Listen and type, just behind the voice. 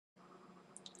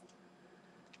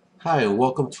Hi, and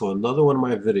welcome to another one of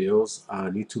my videos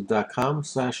on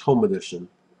youtube.com/home edition.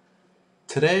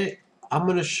 Today I'm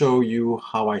going to show you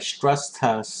how I stress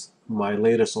test my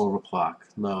latest overclock.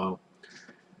 Now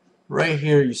right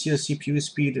here you see the CPU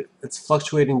speed. It's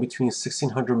fluctuating between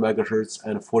 1600 megahertz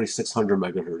and 4600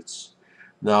 megahertz.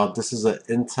 Now this is an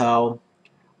Intel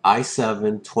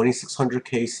i7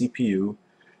 2600K CPU.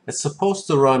 It's supposed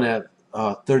to run at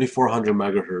 3400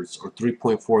 megahertz or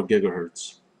 3.4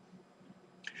 gigahertz.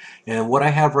 And what I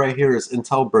have right here is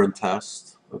Intel burn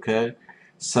test, okay,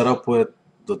 set up with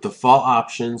the default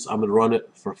options. I'm going to run it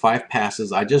for 5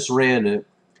 passes. I just ran it.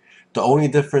 The only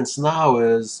difference now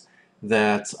is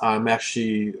that I'm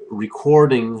actually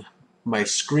recording my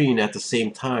screen at the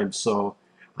same time. So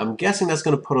I'm guessing that's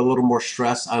going to put a little more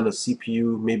stress on the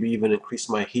CPU, maybe even increase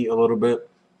my heat a little bit.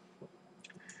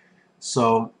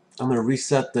 So I'm going to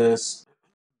reset this.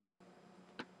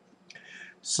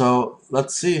 So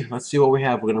let's see what we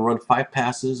have. We're going to run 5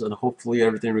 passes and hopefully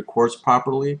everything records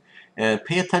properly. And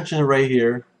pay attention right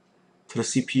here to the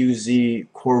CPU Z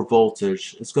core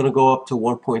voltage. It's going to go up to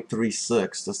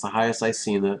 1.36. That's the highest I've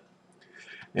seen it.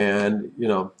 And you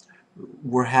know,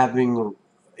 we're having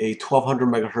a 1200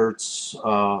 megahertz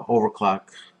overclock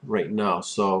right now.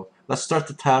 So let's start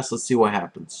the test. Let's see what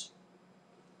happens.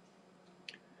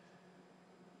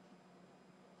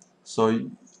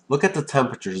 So look at the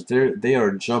temperatures. They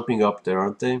are jumping up there,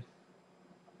 aren't they?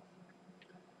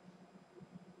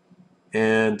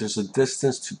 And there's a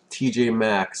distance to TJ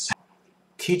max.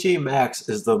 TJ max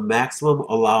is the maximum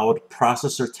allowed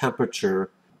processor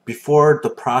temperature before the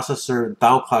processor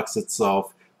downclocks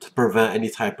itself to prevent any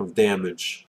type of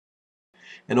damage.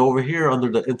 And over here under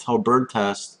the Intel burn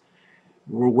test,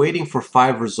 we're waiting for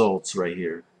 5 results right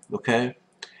here, okay?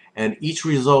 And each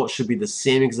result should be the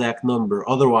same exact number,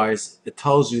 otherwise it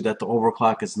tells you that the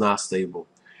overclock is not stable.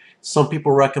 Some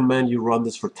people recommend you run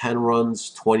this for 10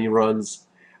 runs, 20 runs.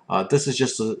 This is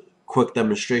just a quick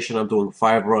demonstration. I'm doing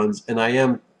 5 runs and I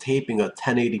am taping a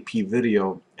 1080p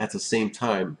video at the same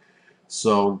time.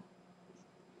 So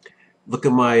look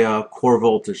at my core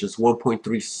voltage. It's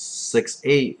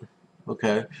 1.368.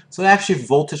 Okay, so actually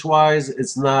voltage wise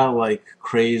it's not like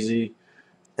crazy.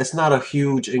 It's not a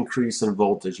huge increase in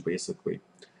voltage basically.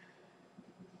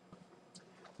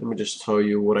 Let me just tell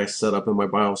you what I set up in my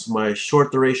BIOS. My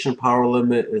short duration power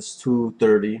limit is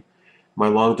 230. My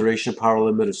long duration power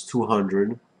limit is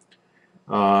 200.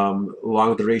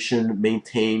 Long duration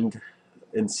maintained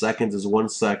in seconds is 1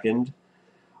 second.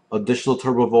 Additional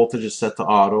turbo voltage is set to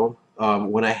auto.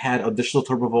 When I had additional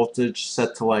turbo voltage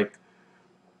set to like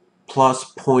plus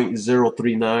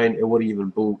 0.039, it wouldn't even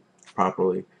boot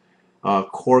properly.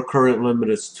 Core current limit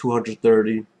is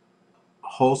 230.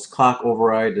 Host clock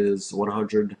override is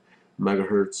 100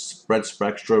 megahertz. Spread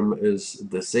spectrum is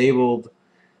disabled.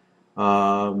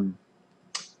 Those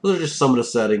are just some of the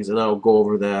settings, and I'll go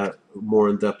over that more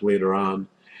in depth later on.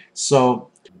 So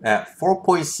at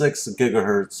 4.6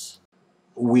 gigahertz,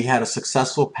 we had a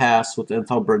successful pass with the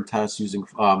Intel burn test using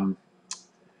 5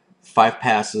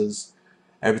 passes.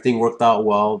 Everything worked out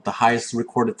well. The highest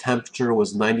recorded temperature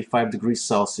was 95 degrees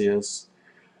Celsius,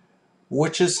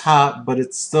 which is hot, but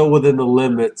it's still within the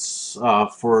limits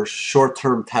for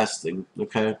short-term testing.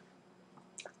 Okay,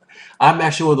 I'm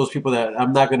actually one of those people that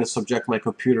I'm not going to subject my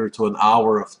computer to an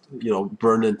hour of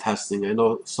burn-in testing. I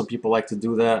know some people like to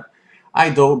do that.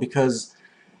 I don't, because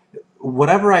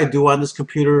whatever I do on this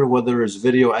computer, whether it's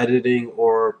video editing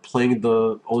or playing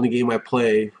the only game I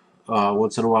play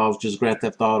once in a while, just Grand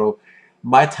Theft Auto,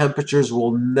 my temperatures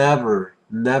will never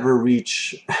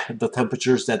reach the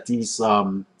temperatures that these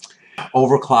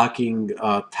overclocking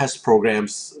test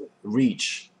programs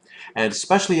reach. And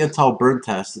especially Intel burn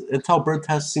test. Intel burn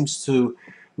test seems to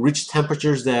reach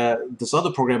temperatures that this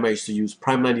other program I used to use,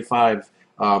 Prime 95,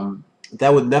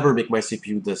 that would never make my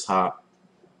CPU this hot.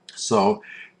 So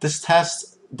this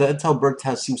test, the Intel burn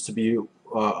test, seems to be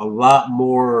a lot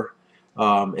more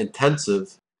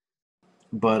intensive.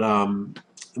 But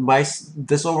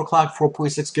this overclock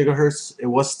 4.6 gigahertz, it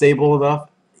was stable enough.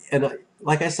 And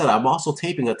like I said, I'm also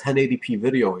taping a 1080p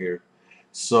video here,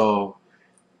 so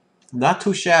not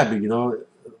too shabby.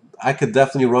 I could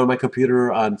definitely run my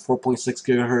computer on 4.6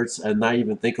 gigahertz and not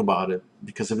even think about it,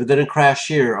 because if it didn't crash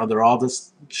here under all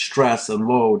this stress and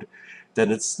load,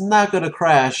 then it's not gonna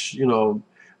crash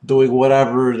doing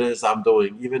whatever it is I'm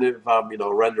doing, even if I'm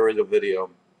rendering a video.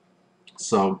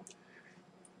 So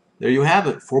there you have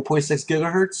it, 4.6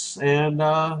 gigahertz and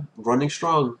running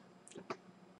strong.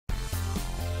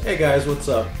 Hey guys, what's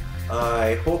up?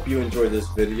 I hope you enjoyed this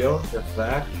video. In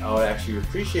fact, I would actually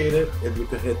appreciate it if you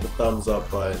could hit the thumbs up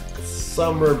button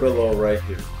somewhere below right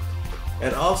here.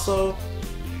 And also,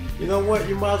 you know what?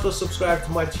 You might as well subscribe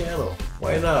to my channel.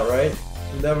 Why not, right?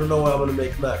 You never know what I'm gonna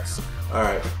make next.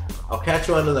 Alright, I'll catch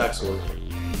you on the next one.